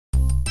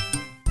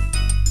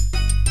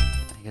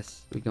I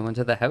guess we go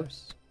into the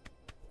house.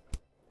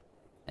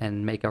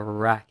 And make a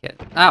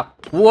racket. Ow!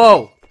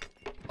 Whoa!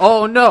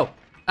 Oh no!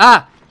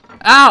 Ah!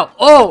 Ow!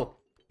 Oh!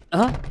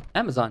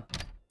 Amazon.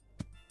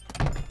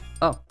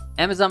 Oh,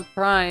 Amazon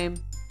Prime.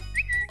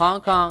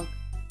 Hong Kong.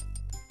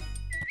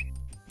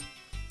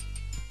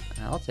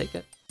 I'll take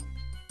it.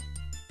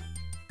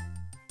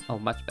 Oh,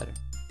 much better.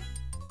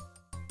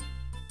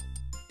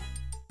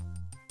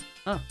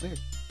 Oh, weird.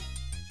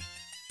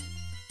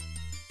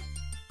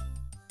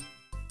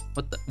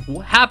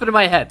 What happened to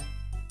my head?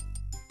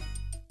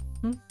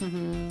 Looks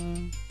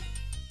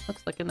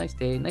like a nice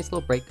day. Nice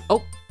little break.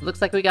 Oh,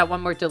 looks like we got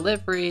one more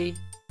delivery.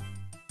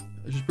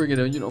 Just bring it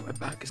in. You know, my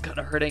back is kind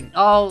of hurting.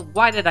 Oh,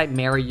 why did I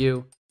marry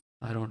you?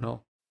 I don't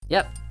know.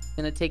 Yep.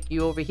 Gonna take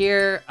you over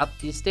here, up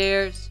these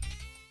stairs.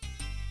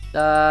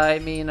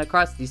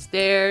 Across these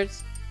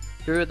stairs.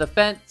 Through the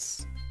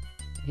fence.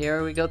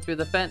 Here we go through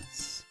the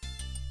fence.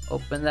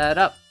 Open that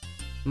up.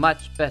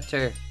 Much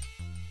better.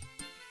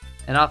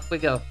 And off we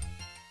go.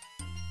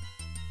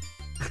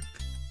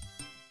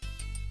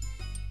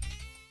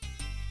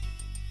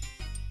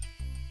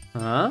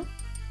 Huh?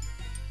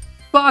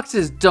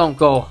 Boxes don't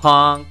go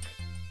honk.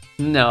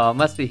 No, I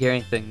must be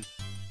hearing things.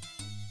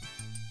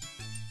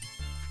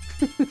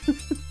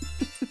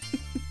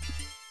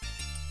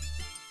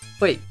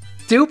 Wait,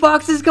 do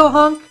boxes go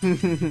honk?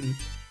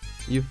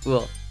 You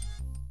fool.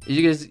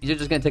 You're just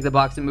gonna take the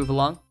box and move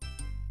along?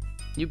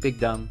 You big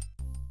dumb.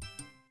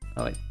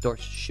 Oh wait, door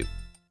shoot.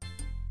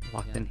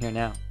 Locked in here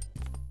now.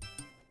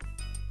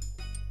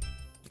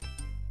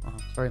 Oh,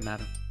 sorry,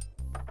 madam.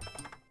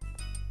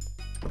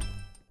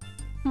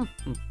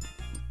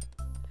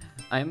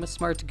 I am a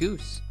smart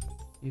goose.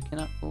 You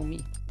cannot fool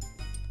me.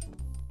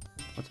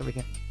 What's over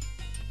here?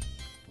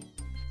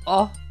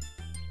 Oh!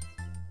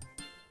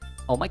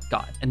 Oh my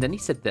god. And then he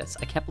said this.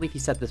 I can't believe he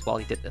said this while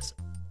he did this.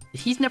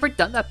 He's never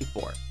done that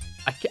before.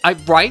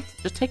 Right?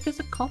 Just take this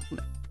as a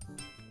compliment.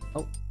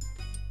 Oh.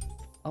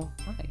 Oh,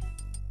 hi.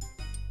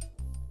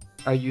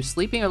 Are you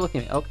sleeping or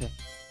looking at me? Okay.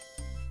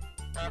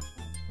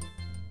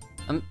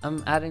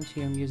 I'm adding to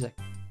your music.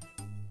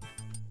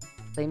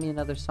 Play me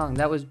another song.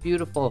 That was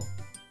beautiful,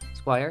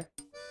 Squire.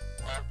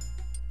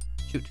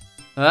 Shoot.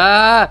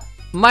 Ah!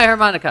 My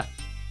harmonica!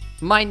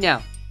 Mine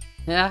now.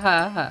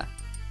 Ah.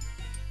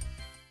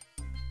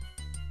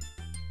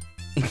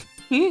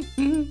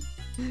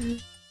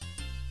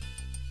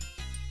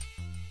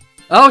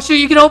 Oh shoot,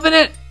 you can open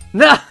it!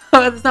 No!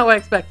 That's not what I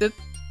expected.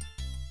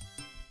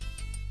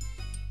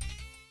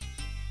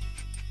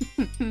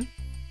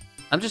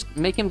 I'm just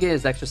making him get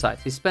his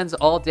exercise. He spends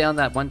all down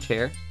that one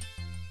chair.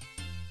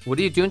 What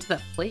are you doing to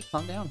that plate?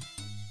 Calm down.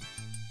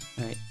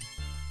 Alright.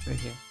 Right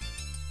here.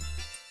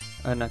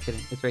 Oh, not kidding.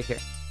 It's right here.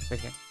 It's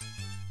right here.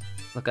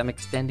 Look, I'm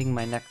extending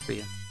my neck for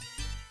you.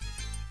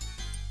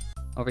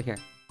 Over here.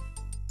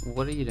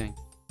 What are you doing?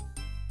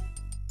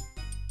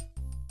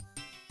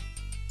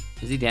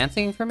 Is he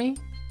dancing for me?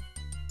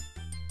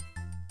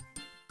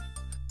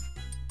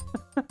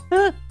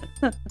 I'm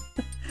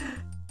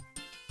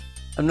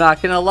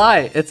not gonna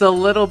lie. It's a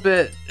little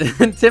bit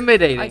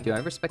intimidating. I do. I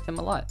respect him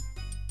a lot.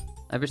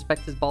 I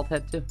respect his bald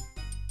head too.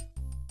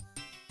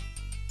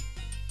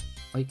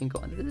 Oh, you can go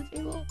under the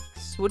table.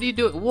 What are you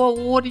doing? Whoa,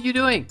 what are you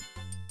doing?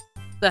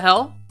 The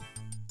hell?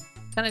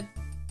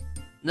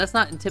 That's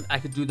not I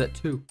could do that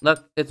too.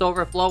 Look, it's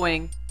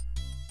overflowing.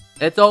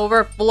 It's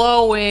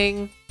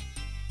overflowing.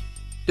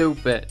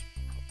 Stupid.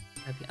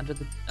 Under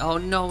the. Oh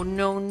no,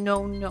 no,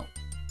 no, no.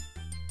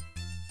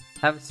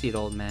 Have a seat,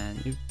 old man.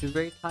 You're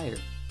very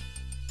tired.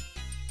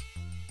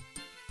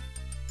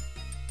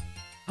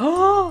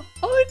 Oh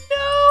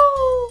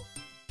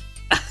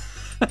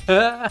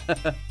no!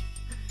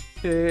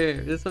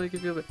 Here, this will make you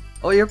feel better.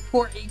 Oh, your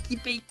poor achy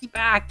bakey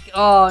back.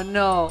 Oh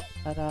no.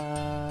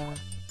 Ta-da.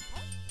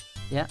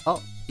 Yeah.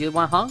 Oh, you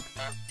want honk?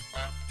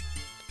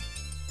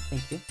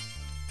 Thank you.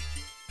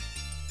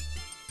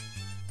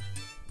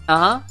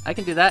 I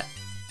can do that.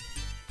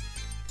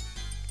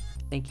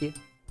 Thank you.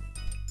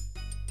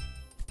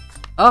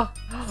 Oh,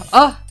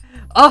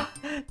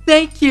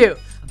 thank you.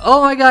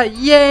 Oh my god,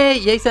 yay!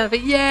 Yay, sound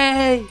effect,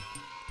 yay!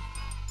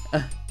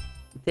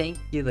 Thank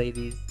you,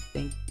 ladies.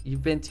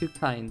 You've been too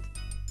kind.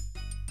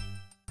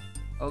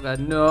 Oh god,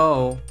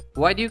 no.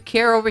 Why do you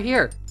care over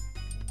here?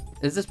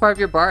 Is this part of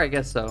your bar? I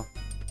guess so.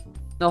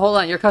 No, hold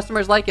on. Your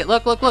customers like it.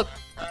 Look, look, look.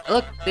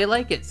 Look, they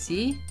like it.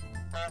 See?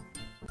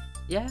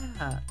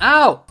 Yeah.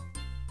 Ow!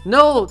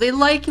 No, they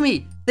like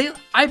me.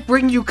 I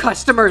bring you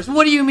customers.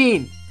 What do you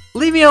mean?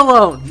 Leave me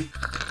alone.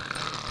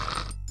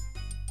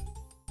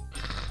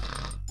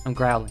 I'm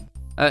growling.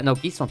 No,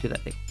 geese don't do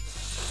that thing.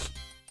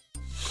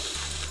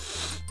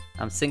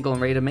 I'm single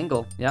and ready to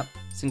mingle. Yep,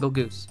 single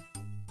goose.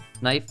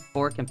 Knife,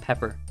 fork, and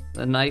pepper.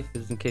 The knife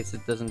is in case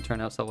it doesn't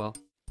turn out so well.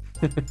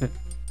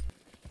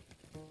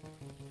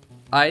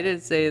 I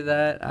didn't say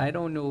that. I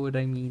don't know what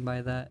I mean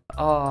by that.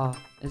 Oh,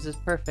 this is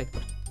perfect.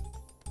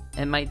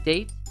 And my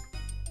date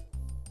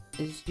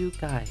is you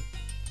guys.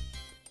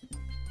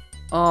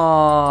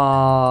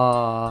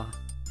 Oh.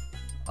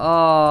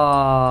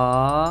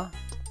 Oh.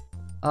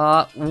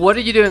 What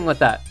are you doing with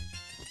that?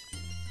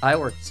 I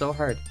worked so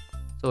hard.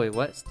 So wait,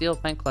 what? Steal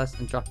pint glass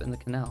and drop it in the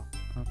canal.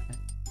 Okay.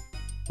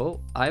 Oh,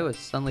 I was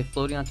suddenly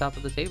floating on top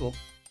of the table.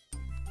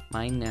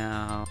 Mine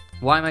now.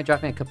 Why am I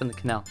dropping a cup in the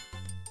canal?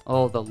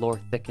 Oh, the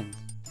lore thickens.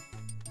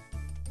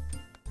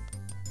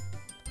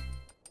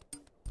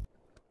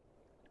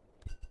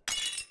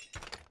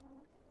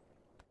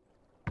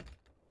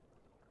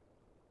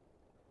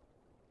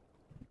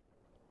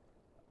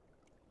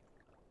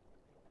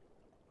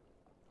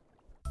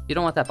 You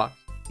don't want that box.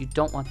 You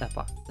don't want that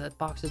box. That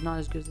box is not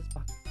as good as this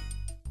box.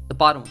 The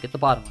bottom one. Get the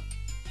bottom one.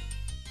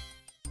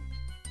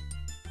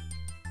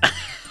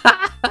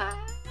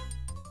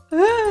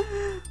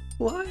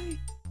 Why?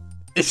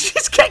 It's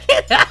just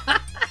kicking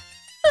out.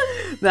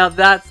 Now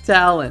that's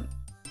talent.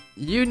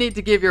 You need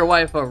to give your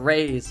wife a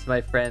raise,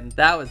 my friend.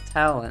 That was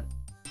talent.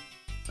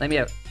 Let me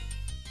out.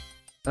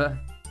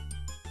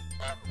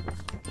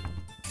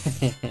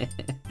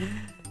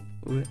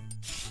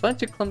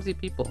 Bunch of clumsy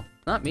people.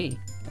 Not me.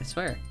 I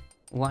swear.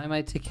 Why am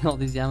I taking all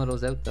these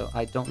Yamatos out, though?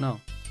 I don't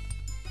know.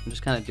 I'm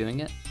just kind of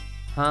doing it.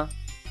 Huh?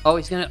 Oh,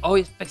 he's gonna... Oh,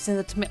 he's fixing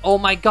the tomato. Oh,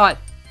 my God.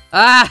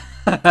 Ah!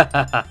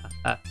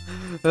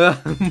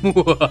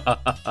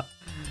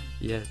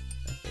 Yes.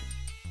 Okay.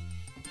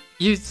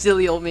 You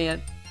silly old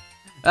man.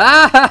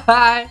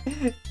 Ah!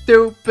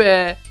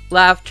 Stupid.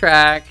 Laugh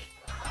track.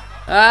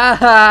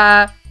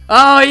 Ah!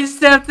 Oh, he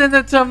stepped in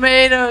the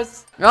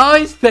tomatoes. Oh,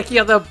 he's picking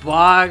up the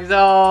box.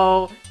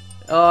 Oh.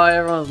 Oh,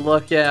 everyone's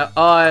looking.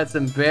 Oh, it's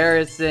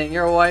embarrassing.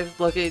 Your wife's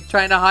looking,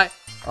 trying to hide.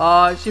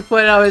 Oh, she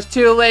put it out. It's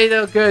too late.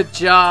 Oh, good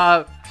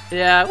job.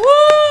 Yeah.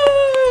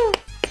 Woo!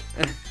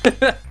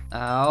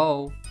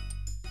 Ow.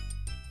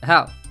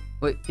 How?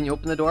 Wait, can you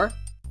open the door?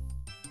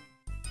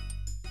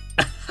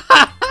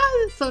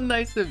 That's so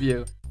nice of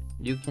you.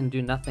 You can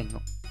do nothing,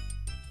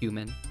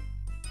 human.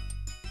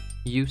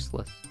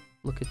 Useless.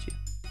 Look at you.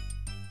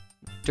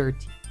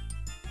 Dirty.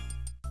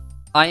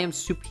 I am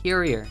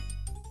superior.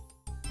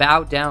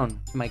 Bow down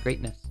to my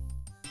greatness.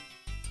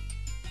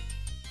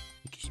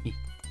 Excuse me.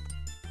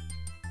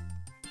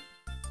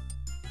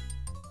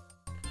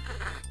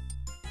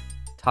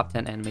 Top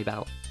 10 anime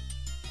battle.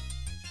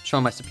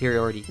 Showing my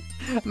superiority.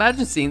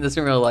 Imagine seeing this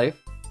in real life.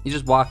 You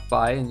just walk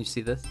by and you see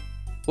this.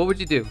 What would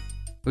you do?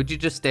 Would you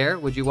just stare?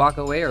 Would you walk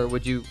away or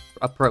would you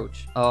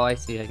approach? Oh, I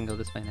see. I can go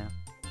this way now.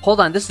 Hold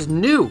on. This is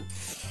new.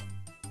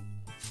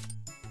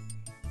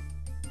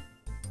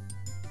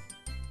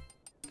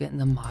 Get in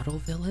the model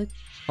village?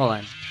 Hold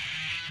on.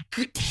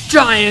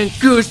 Giant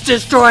goose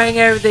destroying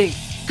everything.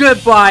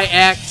 Goodbye,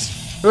 X.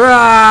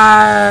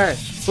 Roar!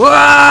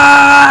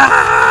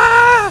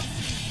 Roar!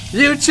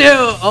 You too.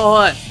 Oh, hold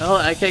on. Hold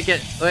on. I can't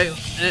get. Wait.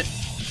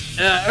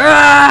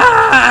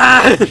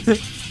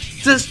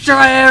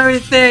 Destroy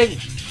everything.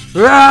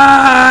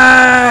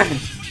 Roar!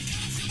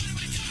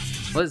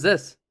 What is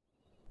this?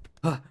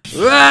 I'm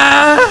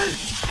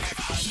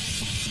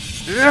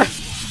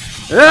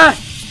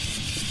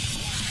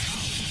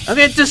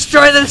gonna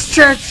destroy this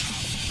church!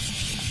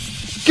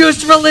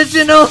 Goose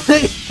religion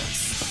only!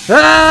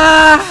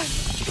 Ah!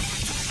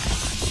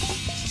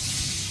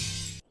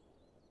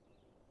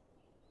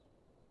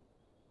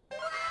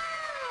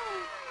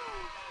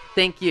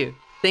 Thank you.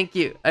 Thank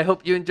you. I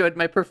hope you enjoyed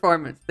my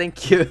performance.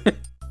 Thank you.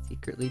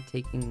 Secretly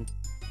taking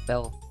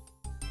bell.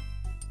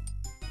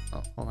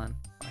 Oh, hold on.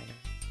 Fire.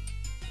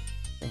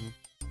 Thing.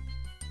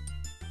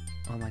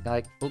 Oh my god,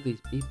 I killed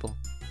these people.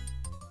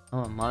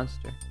 I'm a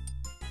monster.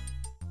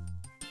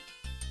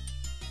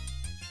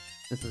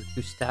 This is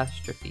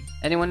Goose-tastrophe.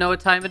 Anyone know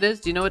what time it is?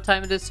 Do you know what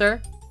time it is, sir?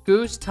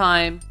 Goose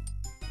time.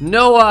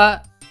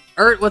 Noah!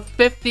 With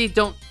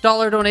 $50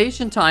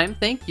 donation time.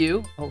 Thank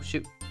you. Oh,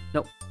 shoot.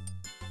 No.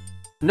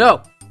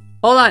 No!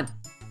 Hold on!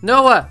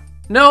 Noah!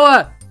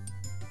 Noah!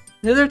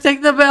 They're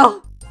taking the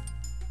bell!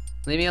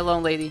 Leave me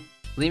alone, lady.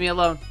 Leave me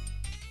alone.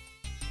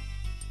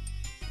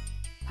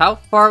 How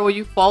far will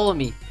you follow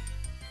me?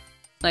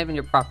 It's not even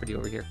your property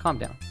over here. Calm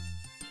down.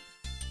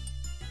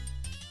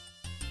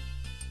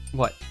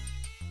 What?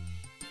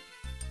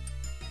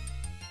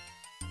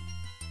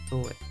 Go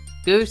away.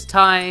 Goose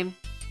time.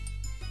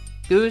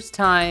 Goose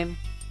time.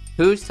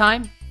 Whose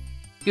time?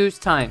 Goose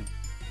time.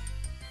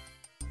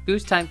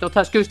 Goose time. Don't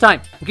touch Goose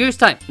time. Goose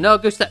time. No,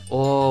 Goose time.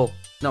 Oh,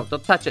 no,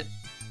 don't touch it.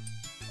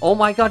 Oh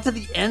my god, to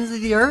the ends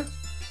of the earth?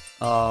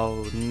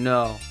 Oh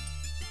no.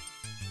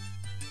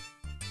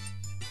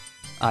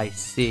 I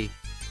see.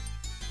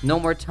 No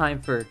more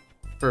time for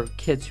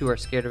kids who are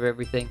scared of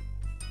everything.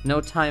 No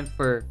time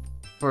for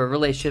a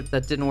relationship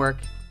that didn't work.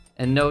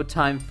 And no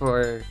time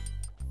for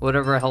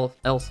whatever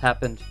else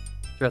happened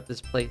throughout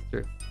this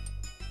playthrough.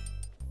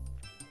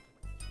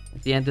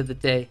 At the end of the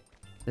day,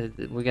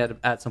 we gotta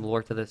add some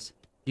lore to this.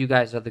 You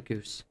guys are the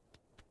goose.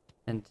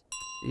 And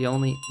the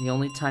only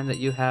time that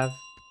you have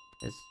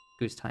is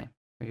goose time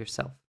for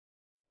yourself.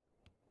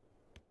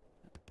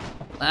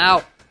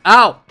 Ow!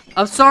 Ow!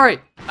 I'm sorry!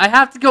 I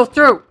have to go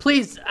through!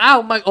 Please!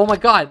 Ow! Oh my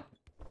god!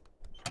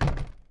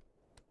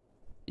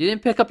 You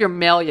didn't pick up your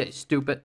mail yet, you stupid.